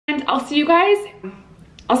I'll see you guys in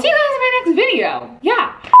my next video.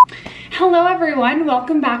 Yeah. Hello everyone,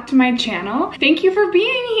 welcome back to my channel. Thank you for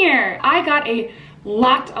being here. I got a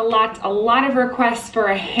lot of requests for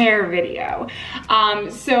a hair video.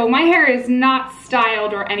 So my hair is not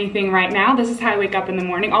styled or anything right now. This is how I wake up in the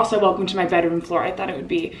morning. Also, welcome to my bedroom floor. I thought it would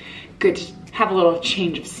be good to have a little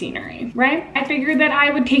change of scenery, right? I figured that I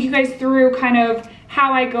would take you guys through kind of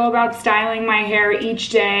how I go about styling my hair each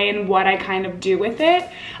day and what I kind of do with it.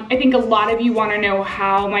 I think a lot of you want to know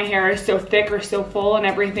how my hair is so thick or so full and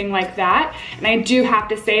everything like that. And I do have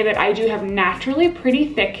to say that I do have naturally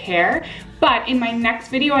pretty thick hair, but in my next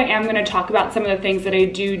video, I am gonna talk about some of the things that I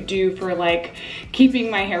do for like keeping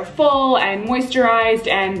my hair full and moisturized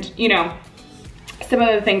and, you know, some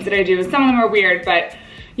of the things that I do. Some of them are weird, but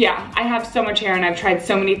yeah, I have so much hair and I've tried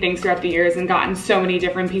so many things throughout the years and gotten so many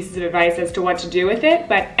different pieces of advice as to what to do with it.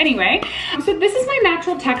 But anyway, so this is my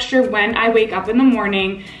natural texture when I wake up in the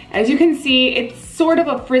morning. As you can see, it's sort of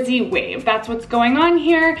a frizzy wave. That's what's going on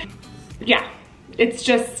here. Yeah, it's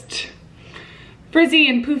just frizzy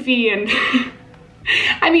and poofy and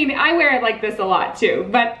I mean, I wear it like this a lot too.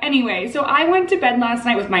 But anyway, so I went to bed last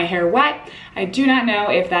night with my hair wet. I do not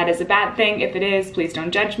know if that is a bad thing. If it is, please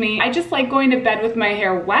don't judge me. I just like going to bed with my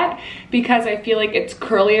hair wet because I feel like it's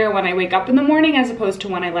curlier when I wake up in the morning as opposed to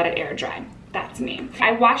when I let it air dry. That's me.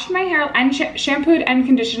 I washed my hair and shampooed and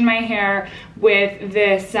conditioned my hair with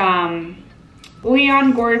this Leon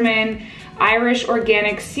Gordman Irish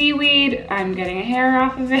Organic Seaweed. I'm getting a hair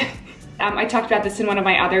off of it. I talked about this in one of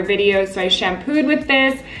my other videos, so I shampooed with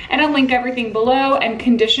this, and I'll link everything below, and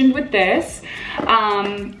conditioned with this.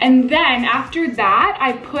 And then after that,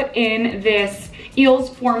 I put in this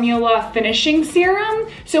Eels Formula Finishing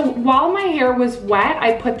Serum. So while my hair was wet,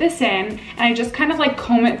 I put this in, and I just kind of like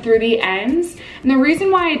comb it through the ends. And the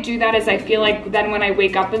reason why I do that is I feel like then when I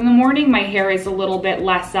wake up in the morning, my hair is a little bit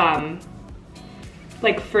less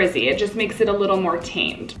like frizzy. It just makes it a little more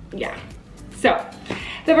tamed. Yeah. So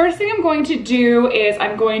the first thing I'm going to do is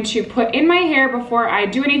I'm going to put in my hair before I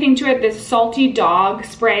do anything to it this Salty Dog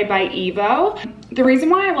spray by Evo. The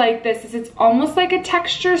reason why I like this is it's almost like a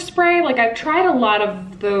texture spray. Like I've tried a lot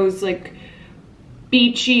of those like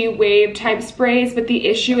beachy wave type sprays, but the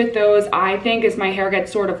issue with those I think is my hair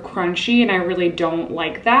gets sort of crunchy and I really don't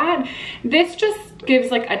like that. This just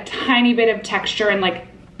gives like a tiny bit of texture and like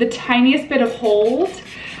the tiniest bit of hold.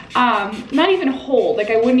 Not even hold, like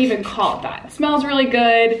I wouldn't even call it that. It smells really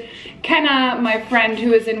good. Kenna, my friend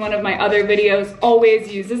who is in one of my other videos,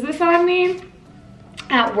 always uses this on me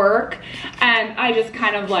at work, and I just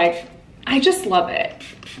kind of like, I just love it.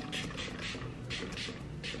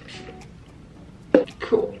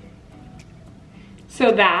 Cool.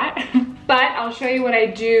 So that, but I'll show you what I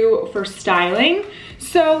do for styling.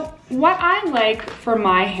 So what I like for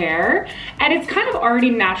my hair, and it's kind of already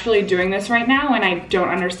naturally doing this right now and I don't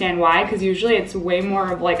understand why because usually it's way more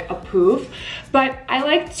of like a poof, but I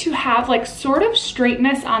like to have like sort of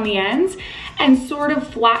straightness on the ends and sort of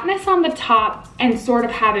flatness on the top and sort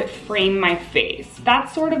of have it frame my face.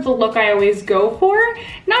 That's sort of the look I always go for.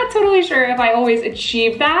 Not totally sure if I always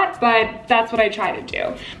achieve that, but that's what I try to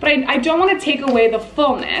do. But I don't want to take away the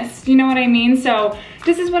fullness, you know what I mean? So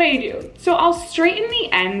this is what I do. So I'll straighten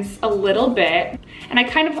the ends a little bit, and I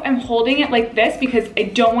kind of am holding it like this because I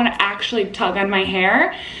don't want to actually tug on my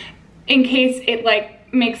hair in case it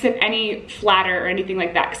like makes it any flatter or anything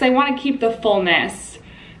like that, because I want to keep the fullness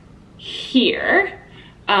here.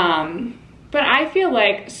 But I feel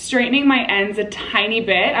like straightening my ends a tiny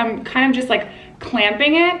bit, I'm kind of just like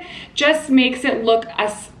clamping it, just makes it look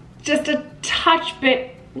just a touch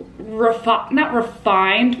bit not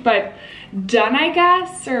refined, but done, I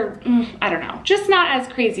guess, or I don't know, just not as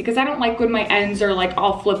crazy, because I don't like when my ends are like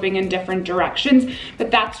all flipping in different directions,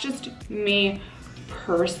 but that's just me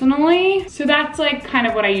personally. So that's like kind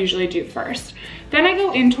of what I usually do first. Then I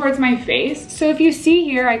go in towards my face. So if you see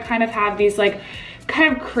here, I kind of have these like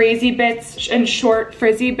kind of crazy bits and short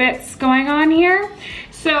frizzy bits going on here.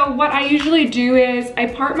 So what I usually do is I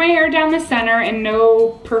part my hair down the center in no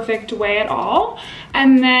perfect way at all,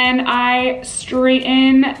 and then I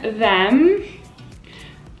straighten them,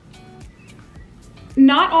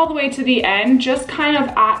 not all the way to the end, just kind of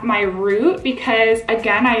at my root, because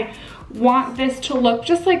again, I want this to look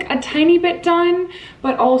just like a tiny bit done,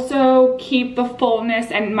 but also keep the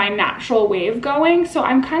fullness and my natural wave going. So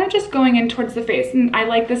I'm kind of just going in towards the face, and I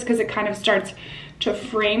like this because it kind of starts to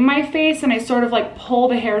frame my face, and I sort of like pull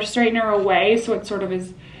the hair straightener away so it sort of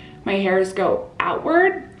is, my hairs go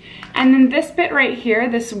outward. And then this bit right here,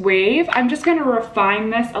 this wave, I'm just gonna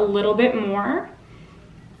refine this a little bit more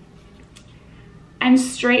and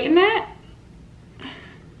straighten it.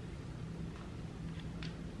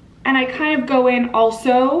 And I kind of go in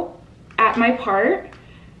also at my part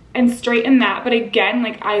and straighten that. But again,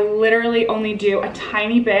 like I literally only do a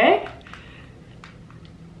tiny bit.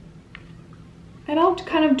 And I'll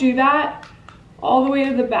kind of do that all the way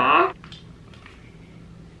to the back.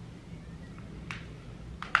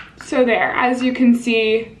 So there, as you can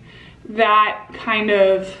see, that kind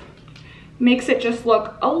of makes it just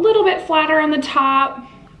look a little bit flatter on the top.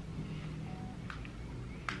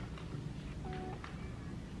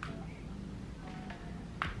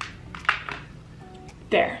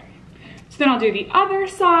 There. So then I'll do the other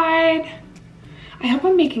side. I hope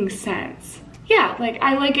I'm making sense. Yeah, like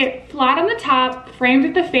I like it flat on the top, framed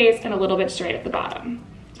at the face, and a little bit straight at the bottom.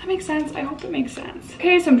 Does that make sense? I hope it makes sense.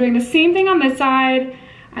 Okay, so I'm doing the same thing on this side.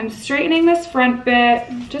 I'm straightening this front bit,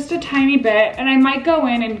 just a tiny bit, and I might go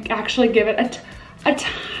in and actually give it a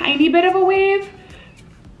tiny bit of a wave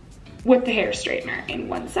with the hair straightener. In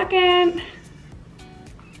 1 second.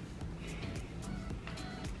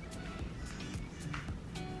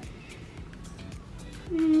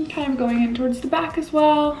 Kind of going in towards the back as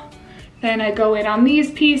well. Then I go in on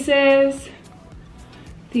these pieces,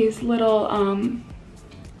 these little, I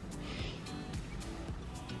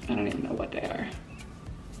don't even know what they are.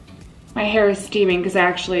 My hair is steaming because I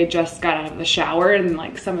actually just got out of the shower, and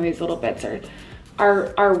like some of these little bits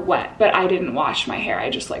are wet, but I didn't wash my hair. I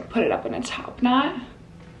just like put it up in a top knot.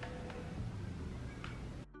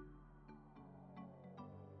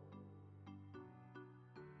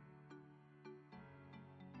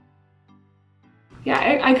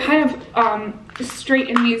 Yeah, I kind of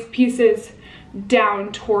straighten these pieces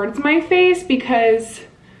down towards my face because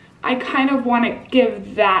I kind of want to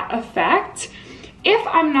give that effect. If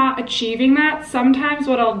I'm not achieving that, sometimes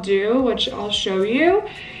what I'll do, which I'll show you,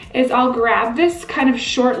 is I'll grab this kind of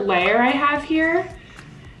short layer I have here,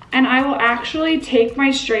 and I will actually take my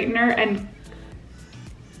straightener and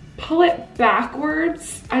pull it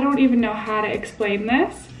backwards. I don't even know how to explain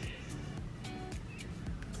this.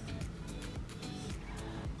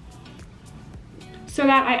 So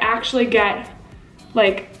that I actually get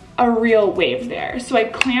like a real wave there. So I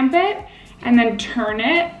clamp it and then turn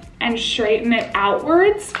it and straighten it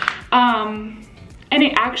outwards. And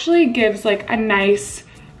it actually gives like a nice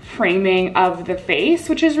framing of the face,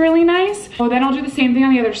 which is really nice. So then I'll do the same thing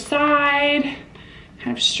on the other side,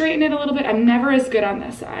 kind of straighten it a little bit. I'm never as good on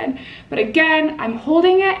this side. But again, I'm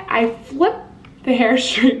holding it, I flip the hair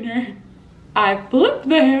straightener,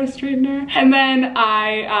 and then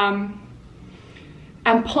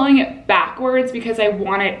I'm pulling it backwards because I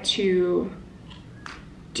want it to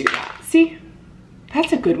do that. See?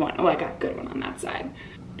 That's a good one. Oh, I got a good one on that side.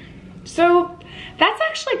 So that's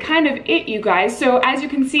actually kind of it, you guys. So as you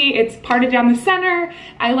can see, it's parted down the center.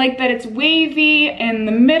 I like that it's wavy in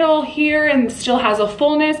the middle here and still has a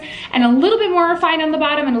fullness, and a little bit more refined on the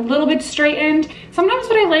bottom and a little bit straightened. Sometimes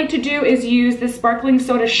what I like to do is use the Sparkling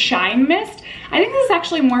Soda Shine Mist. I think this is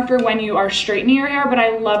actually more for when you are straightening your hair, but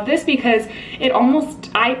I love this because it almost,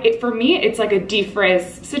 for me, it's like a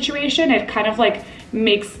defrizz situation. It kind of like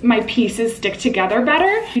makes my pieces stick together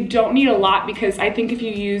better. You don't need a lot because I think if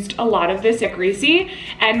you used a lot of this, it's greasy.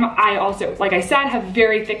 And I also, like I said, have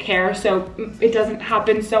very thick hair, so it doesn't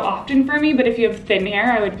happen so often for me. But if you have thin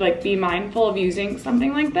hair, I would like be mindful of using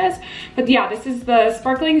something like this. But yeah, this is the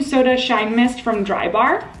Sparkling Soda Shine Mist from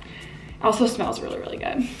Drybar. Also smells really, really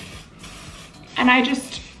good. And I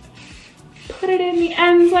just put it in the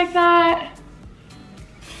ends like that.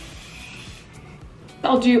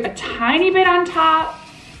 I'll do a tiny bit on top,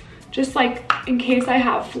 just like in case I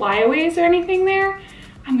have flyaways or anything there.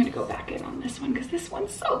 I'm gonna go back in on this one because this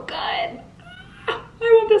one's so good. I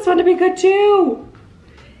want this one to be good too.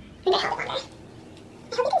 I hope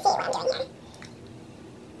you can see what I'm doing here.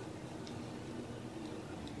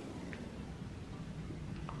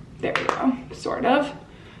 There we go, sort of.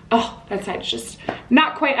 Oh, that side's just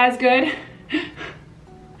not quite as good,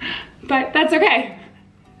 but that's okay.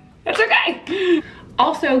 That's okay.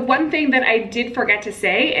 Also, one thing that I did forget to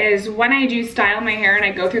say is when I do style my hair and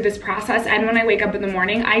I go through this process and when I wake up in the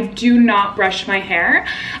morning, I do not brush my hair.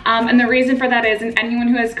 And the reason for that is, and anyone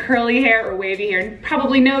who has curly hair or wavy hair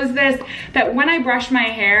probably knows this, that when I brush my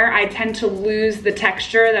hair, I tend to lose the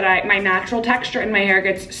texture that my natural texture, and my hair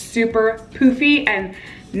gets super poofy and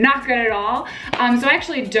not good at all. So I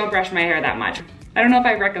actually don't brush my hair that much. I don't know if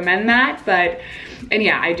I recommend that, and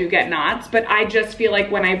yeah, I do get knots, but I just feel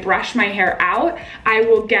like when I brush my hair out, I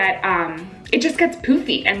will get it just gets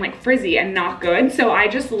poofy and like frizzy and not good. So I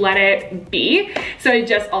just let it be. So I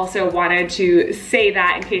just also wanted to say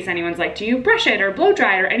that in case anyone's like, do you brush it or blow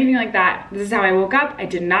dry it or anything like that? This is how I woke up. I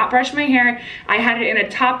did not brush my hair. I had it in a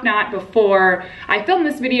top knot before I filmed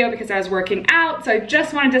this video because I was working out. So I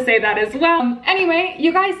just wanted to say that as well. Anyway,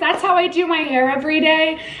 you guys, that's how I do my hair every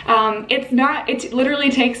day. It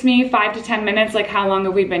literally takes me 5 to 10 minutes. Like, how long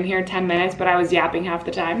have we been here? 10 minutes, but I was yapping half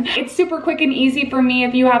the time. It's super quick and easy for me.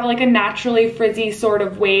 If you have like a naturally frizzy sort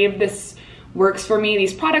of wave, this works for me.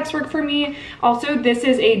 These products work for me. Also, this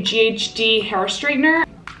is a GHD hair straightener.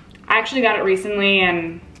 I actually got it recently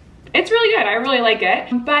and it's really good. I really like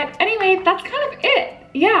it. But anyway, that's kind of it.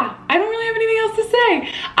 Yeah, I don't really have anything else to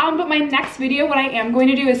say. But my next video, what I am going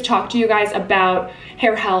to do is talk to you guys about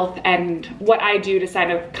hair health and what I do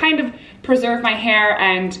to kind of preserve my hair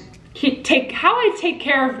and how I take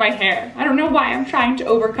care of my hair. I don't know why I'm trying to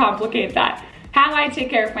overcomplicate that. How I take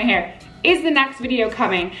care of my hair is the next video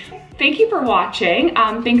coming. Thank you for watching.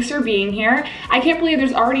 Thanks for being here. I can't believe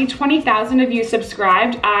there's already 20,000 of you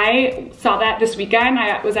subscribed. I saw that this weekend.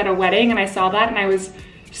 I was at a wedding and I saw that and I was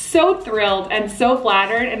so thrilled and so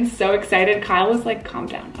flattered and so excited. Kyle was like, calm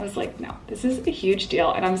down. I was like, no, this is a huge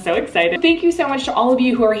deal and I'm so excited. Thank you so much to all of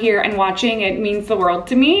you who are here and watching. It means the world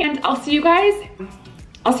to me, and I'll see you guys in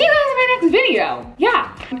my next video.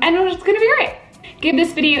 Yeah, and it's gonna be great. Give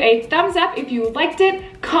this video a thumbs up if you liked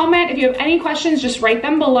it. Comment if you have any questions, just write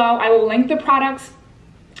them below. I will link the products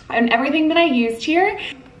and everything that I used here.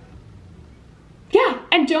 Yeah,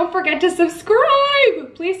 and don't forget to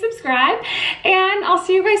subscribe. Please subscribe, and I'll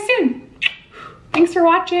see you guys soon. Thanks for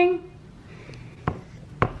watching.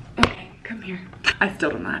 Okay, come here. I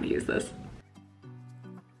still don't know how to use this.